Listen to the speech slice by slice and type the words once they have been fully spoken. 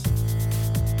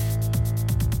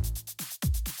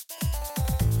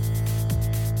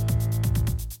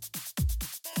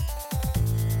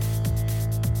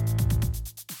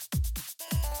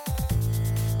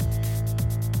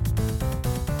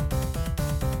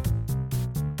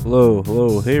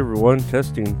Hello, hey everyone,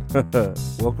 testing.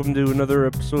 Welcome to another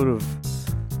episode of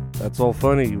That's All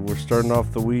Funny. We're starting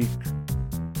off the week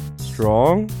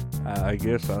strong, I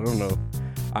guess. I don't know.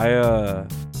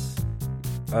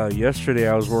 Yesterday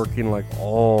I was working like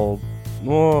I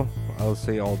would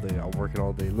say all day. I'm working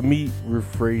all day. Let me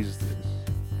rephrase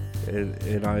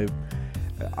this,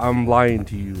 I'm lying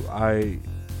to you. I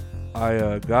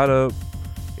got up,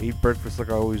 ate breakfast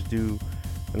like I always do,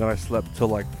 and then I slept till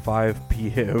like 5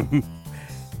 p.m.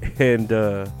 and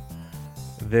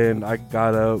then I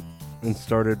got up and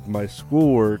started my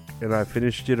schoolwork, and I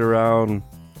finished it around.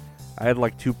 I had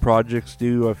like 2 projects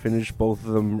due. I finished both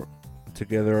of them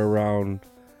together around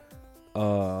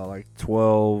like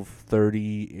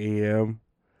 12:30 a.m.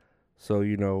 So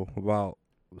about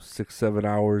 6-7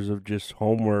 hours of just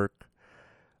homework,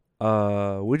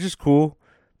 which is cool.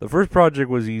 The first project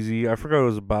was easy. I forgot what it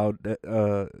was about.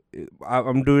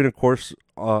 I'm doing a course.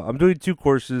 I'm doing 2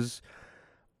 courses.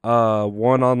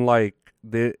 One on like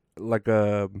a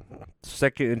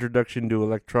second introduction to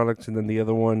electronics, and then the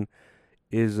other one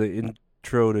is an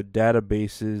intro to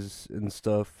databases and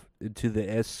stuff, into the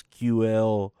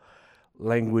SQL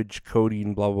language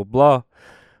coding, blah blah blah.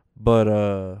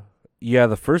 But yeah,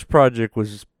 the first project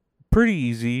was pretty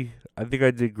easy. I think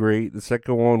I did great. The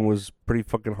second one was pretty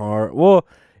fucking hard. Well,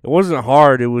 it wasn't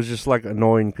hard. It was just like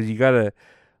annoying because you gotta,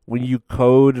 when you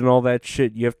code and all that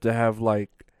shit, you have to have like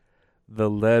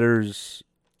the letters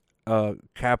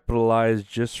capitalized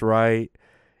just right,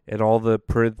 and all the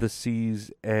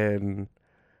parentheses and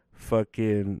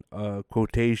fucking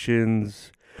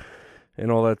quotations and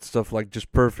all that stuff like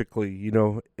just perfectly,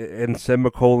 and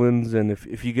semicolons. And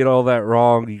if you get all that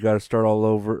wrong, you got to start all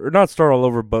over, or not start all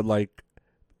over, but like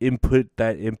input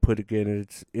again. And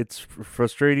it's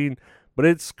frustrating, but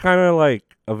it's kind of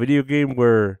like a video game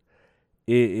where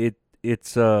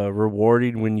it's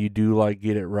rewarding when you do like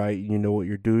get it right and you know what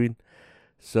you're doing.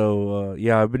 So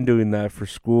yeah, I've been doing that for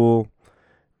school,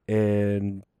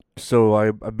 and so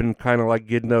I've been kind of like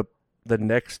getting up the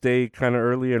next day kind of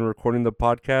early and recording the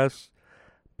podcast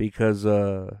because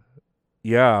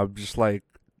yeah, I'm just like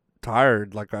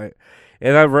tired. Right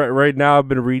now I've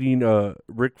been reading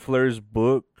Ric Flair's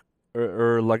book,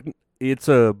 or like it's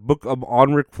a book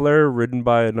on Ric Flair written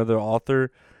by another author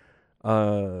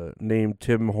named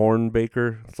Tim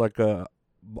Hornbaker. It's like a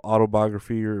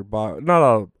autobiography, or a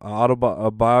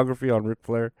biography on Ric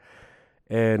Flair,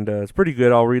 and it's pretty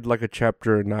good. I'll read like a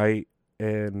chapter a night,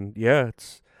 and yeah,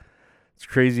 it's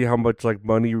crazy how much like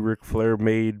money Ric Flair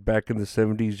made back in the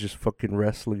 70s just fucking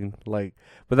wrestling. Like,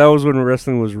 but that was when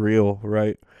wrestling was real,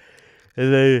 right?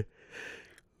 And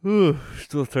then,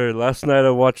 still tired. Last night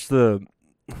I watched the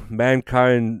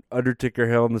Mankind Undertaker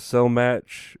Hell in the Cell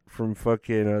match from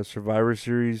fucking Survivor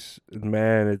Series, and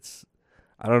man,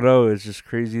 I don't know, it's just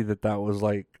crazy that was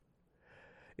like,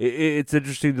 it's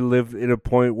interesting to live in a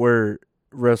point where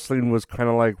wrestling was kind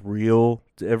of like real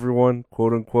to everyone,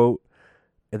 quote unquote,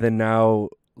 and then now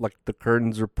like the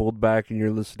curtains are pulled back and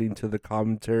you're listening to the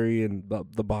commentary and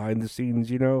the behind the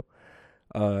scenes, in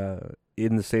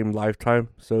the same lifetime.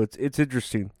 So it's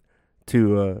interesting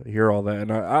to hear all that,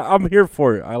 and I'm here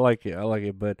for it. I like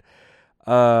it. But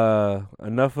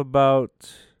enough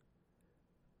about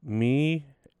me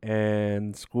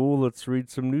and school. Let's read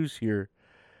some news here.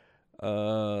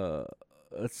 Let's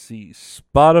see.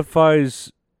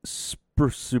 Spotify's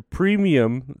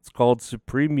Supremium, it's called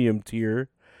Supremium tier,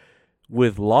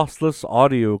 with lossless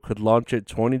audio could launch at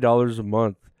 $20 a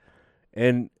month.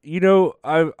 And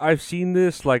I've seen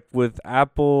this like with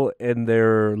Apple and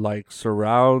their like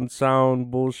surround sound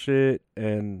bullshit,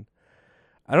 and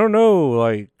I don't know,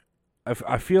 like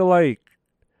I feel like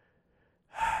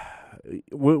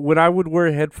when I would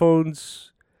wear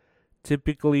headphones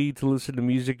typically to listen to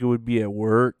music, it would be at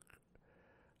work.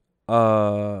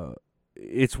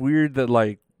 It's weird that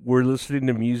like we're listening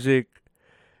to music,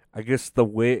 I guess the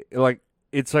way, like,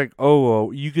 it's like, oh,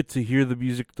 well, you get to hear the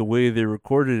music the way they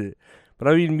recorded it. But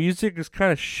I mean, music is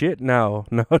kind of shit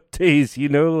nowadays,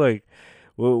 like,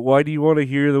 well, why do you want to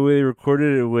hear the way they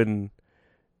recorded it when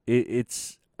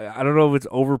it's, I don't know if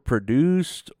it's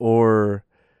overproduced or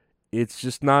it's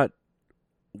just not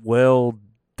well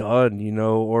done,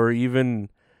 or even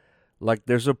like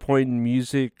there's a point in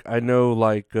music, I know,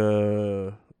 like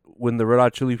when the Red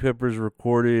Hot Chili Peppers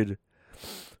recorded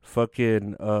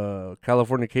fucking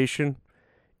Californication,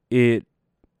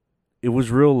 it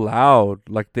was real loud.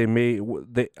 Like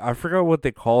I forgot what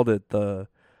they called it, the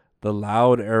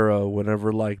loud era,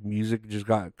 whenever like music just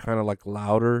got kind of like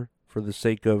louder for the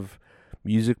sake of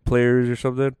music players or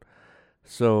something.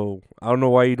 So I don't know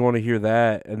why you'd want to hear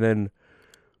that. And then,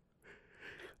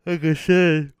 like I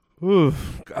said,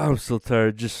 I'm still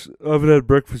tired. Just I haven't had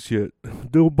breakfast yet.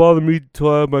 Don't bother me till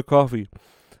I have my coffee.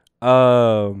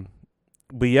 Um,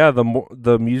 but yeah,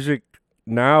 the music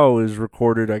now is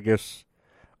recorded, I guess,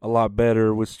 a lot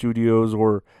better with studios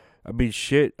or, I mean,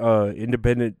 shit.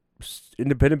 Independent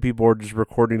people are just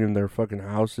recording in their fucking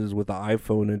houses with an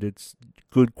iPhone, and it's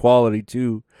good quality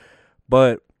too.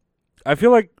 But I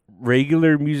feel like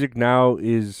regular music now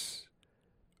is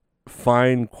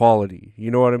fine quality. You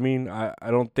know what I mean?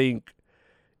 I don't think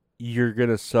you're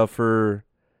gonna suffer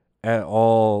at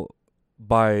all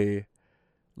by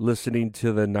listening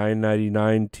to the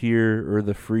 9.99 tier or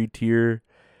the free tier,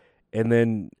 and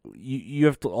then you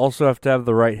have to have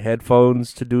the right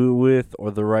headphones to do it with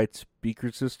or the right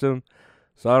speaker system.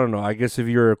 So I don't know. I guess if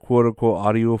you're a quote unquote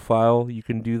audiophile, you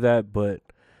can do that, but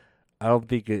I don't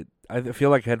think it. I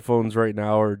feel like headphones right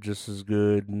now are just as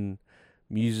good, and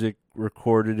music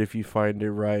recorded if you find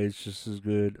it right is just as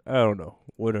good. I don't know.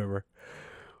 Whatever.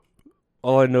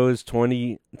 All I know is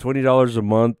 $20 a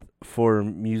month for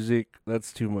music.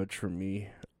 That's too much for me.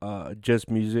 Just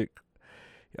music.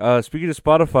 Speaking of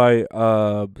Spotify,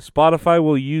 Spotify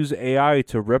will use AI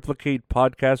to replicate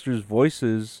podcasters'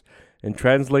 voices and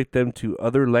translate them to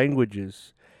other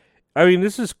languages. I mean,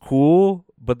 this is cool,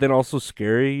 but then also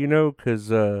scary,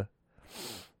 because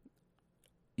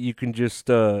you can just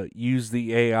use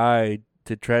the AI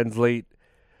to translate.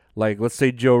 Like, let's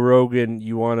say Joe Rogan,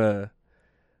 you want to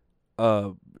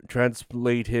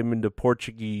translate him into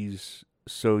Portuguese.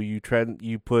 So you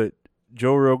put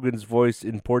Joe Rogan's voice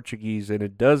in Portuguese, and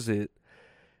it does it,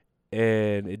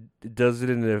 and it does it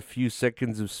in a few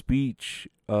seconds of speech,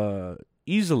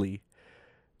 easily.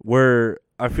 Where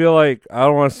I feel like I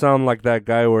don't want to sound like that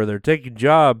guy where they're taking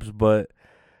jobs, but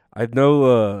I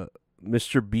know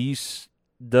Mr. Beast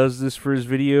does this for his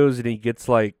videos, and he gets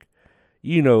like,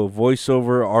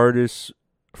 voiceover artists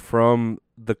from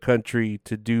the country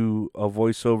to do a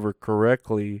voiceover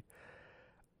correctly.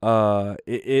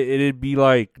 It'd be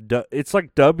like it's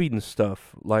like dubbing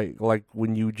stuff, like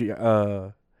when you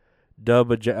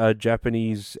dub a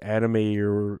Japanese anime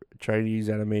or Chinese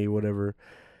anime, whatever,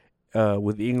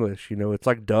 with English. It's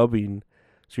like dubbing.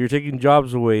 So you're taking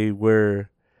jobs away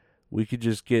where we could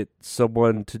just get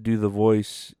someone to do the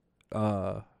voice,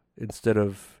 instead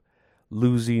of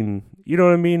losing. You know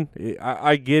what I mean?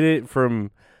 I get it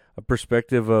from a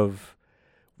perspective of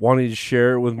wanting to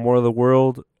share it with more of the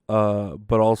world,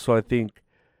 but also I think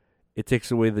it takes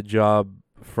away the job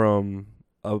from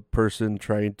a person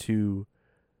trying to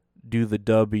do the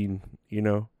dubbing.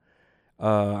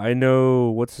 I know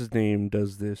what's his name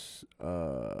does this.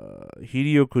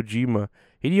 Hideo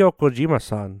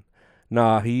Kojima-san.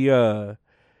 Nah, his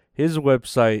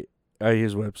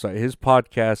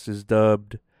podcast is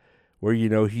dubbed, where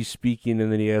he's speaking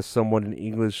and then he has someone in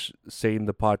English saying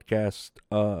the podcast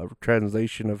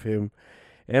translation of him,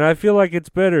 and I feel like it's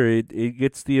better. It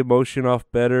gets the emotion off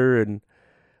better, and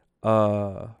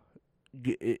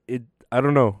it I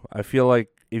don't know. I feel like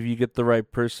if you get the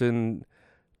right person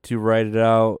to write it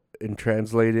out and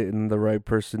translate it, and the right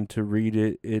person to read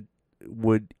it, it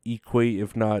would equate,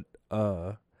 if not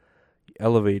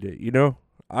elevate it.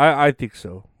 I think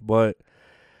so, but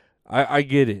I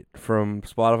get it from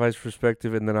Spotify's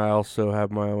perspective, and then I also have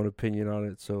my own opinion on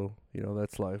it. So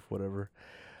that's life, whatever.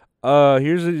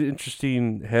 Here's an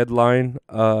interesting headline.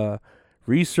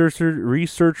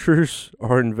 Researchers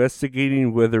are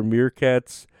investigating whether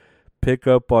meerkats pick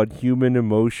up on human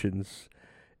emotions.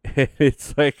 And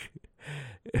it's like,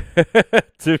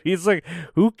 to me, it's like,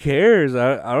 who cares?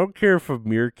 I don't care if a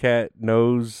meerkat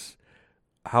knows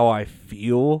how I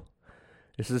feel.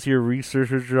 It says here,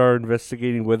 researchers are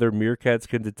investigating whether meerkats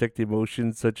can detect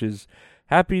emotions such as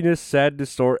happiness,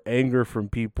 sadness, or anger from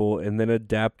people, and then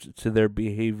adapt to their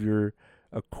behavior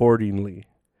accordingly.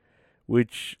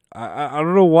 Which, I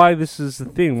don't know why this is the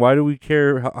thing. Why do we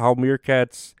care how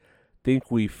meerkats think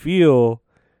we feel?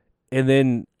 And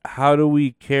then how do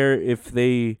we care if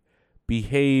they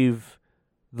behave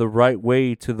the right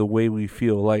way to the way we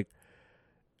feel? Like,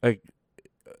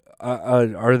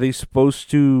 are they supposed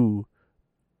to,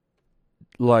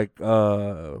 like,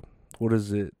 what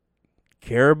is it?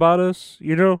 Care about us?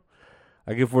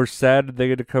 Like, if we're sad, are they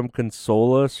gonna come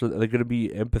console us? Or are they gonna be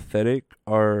empathetic?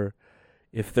 Or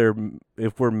if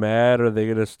we're mad, are they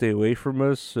gonna stay away from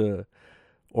us?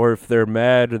 Or if they're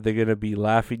mad, are they gonna be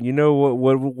laughing?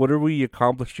 What are we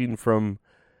accomplishing from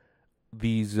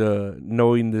these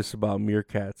knowing this about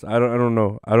meerkats? I don't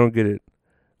know. I don't get it.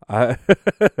 I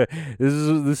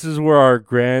this is where our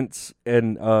grants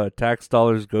and tax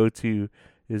dollars go to,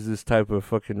 is this type of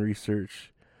fucking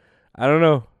research. I don't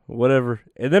know. Whatever.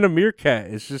 And then a meerkat.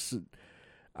 It's just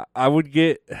I would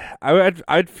get.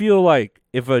 I'd feel like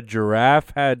if a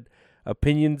giraffe had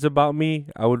opinions about me,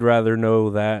 I would rather know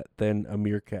that than a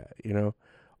meerkat.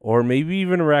 Or maybe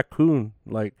even a raccoon.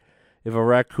 Like if a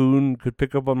raccoon could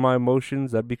pick up on my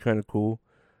emotions, that'd be kind of cool.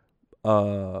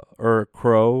 Or a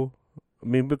crow. I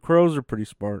mean, but crows are pretty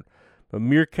smart. But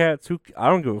meerkats, I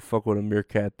don't give a fuck what a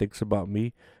meerkat thinks about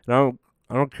me, and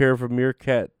I don't care if a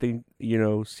meerkat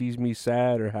sees me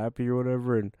sad or happy or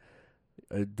whatever, and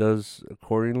it does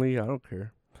accordingly. I don't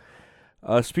care.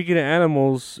 Speaking of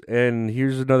animals, and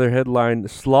here's another headline: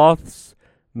 Sloths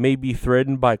may be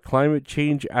threatened by climate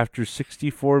change after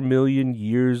 64 million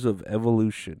years of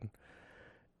evolution.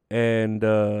 And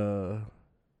the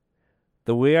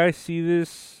way I see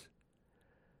this,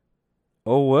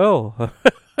 oh well.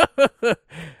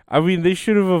 I mean, they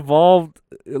should have evolved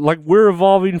like we're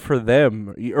evolving for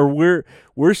them, or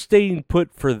we're staying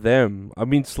put for them. I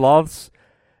mean, sloths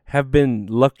have been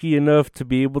lucky enough to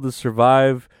be able to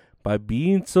survive by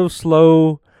being so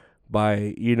slow,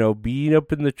 by being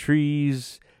up in the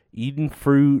trees, eating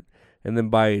fruit, and then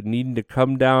by needing to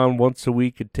come down once a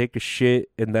week and take a shit,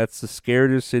 and that's the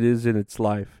scariest it is in its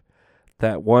life.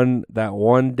 That one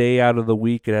day out of the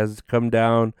week it has to come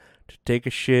down to take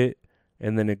a shit,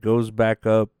 and then it goes back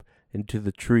up into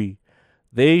the tree.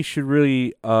 They should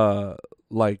really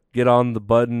get on the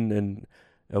button and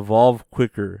evolve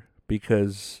quicker,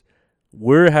 because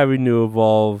we're having to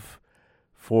evolve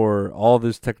for all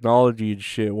this technology and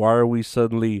shit. Why are we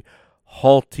suddenly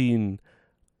halting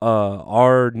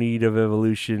our need of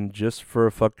evolution just for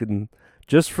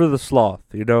the sloth,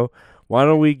 Why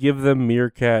don't we give them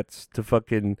meerkats to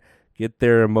fucking get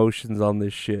their emotions on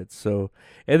this shit? So,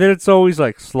 and then it's always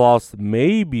like sloths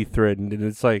may be threatened, and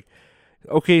it's like,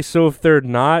 okay, so if they're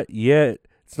not yet,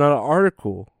 it's not an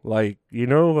article. Like,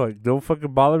 don't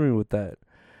fucking bother me with that.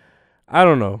 I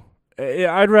don't know.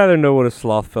 I'd rather know what a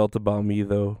sloth felt about me,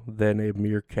 though, than a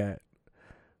meerkat.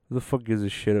 Who the fuck gives a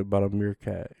shit about a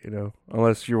meerkat,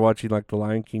 Unless you're watching, like, The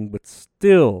Lion King, but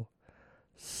still,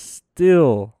 sloths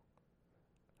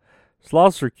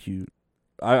are cute.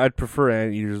 I'd prefer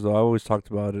anteaters, though. I always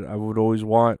talked about it. I'd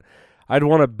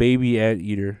want a baby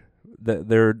anteater.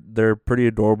 They're pretty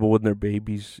adorable when they're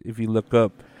babies. If you look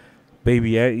up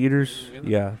baby anteaters,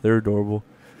 yeah, they're adorable.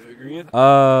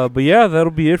 But yeah,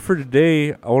 that'll be it for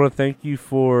today. I want to thank you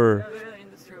for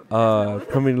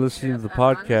coming and listening to the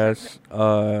podcast.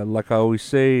 Like I always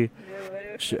say,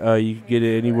 you can get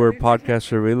it anywhere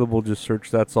podcasts are available. Just search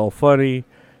That's All Funny.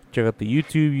 Check out the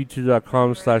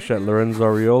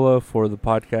youtube.com/@LorenzAriola for the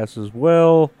podcast as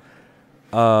well.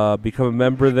 Become a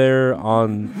member there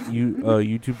on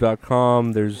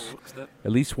youtube.com. There's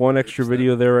at least one extra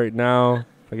video there right now.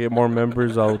 If I get more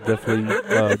members, I'll definitely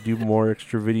do more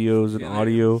extra videos and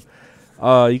audio.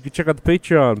 You can check out the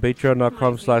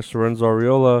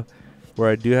patreon.com/LorenzAriola, where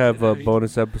I do have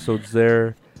bonus episodes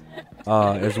there,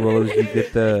 as well as you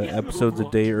get the episodes a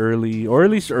day early, or at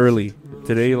least early.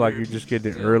 Today, like, you're just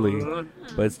getting it early,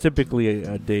 but it's typically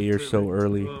a day or so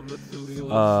early,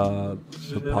 the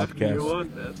podcast.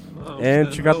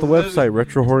 And check out the website,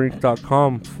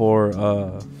 retrohorror.com, for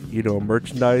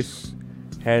merchandise,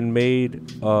 handmade,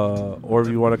 or if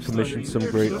you want to commission some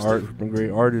great art from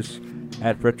great artists,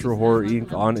 at Retro Horror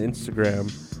Inc. on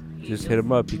Instagram. Just hit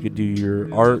him up. You could do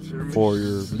your art for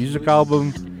your music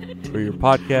album, for your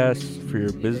podcast, for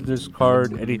your business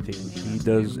card, anything. He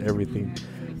does everything.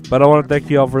 But I want to thank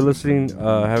you all for listening.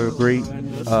 Have a great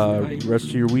rest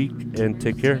of your week, and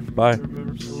take care. Bye.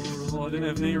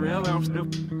 Here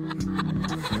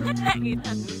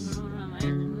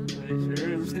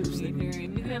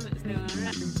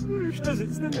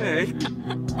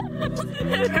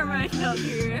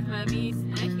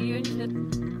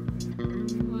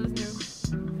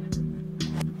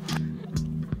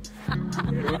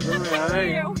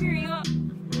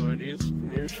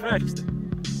you go.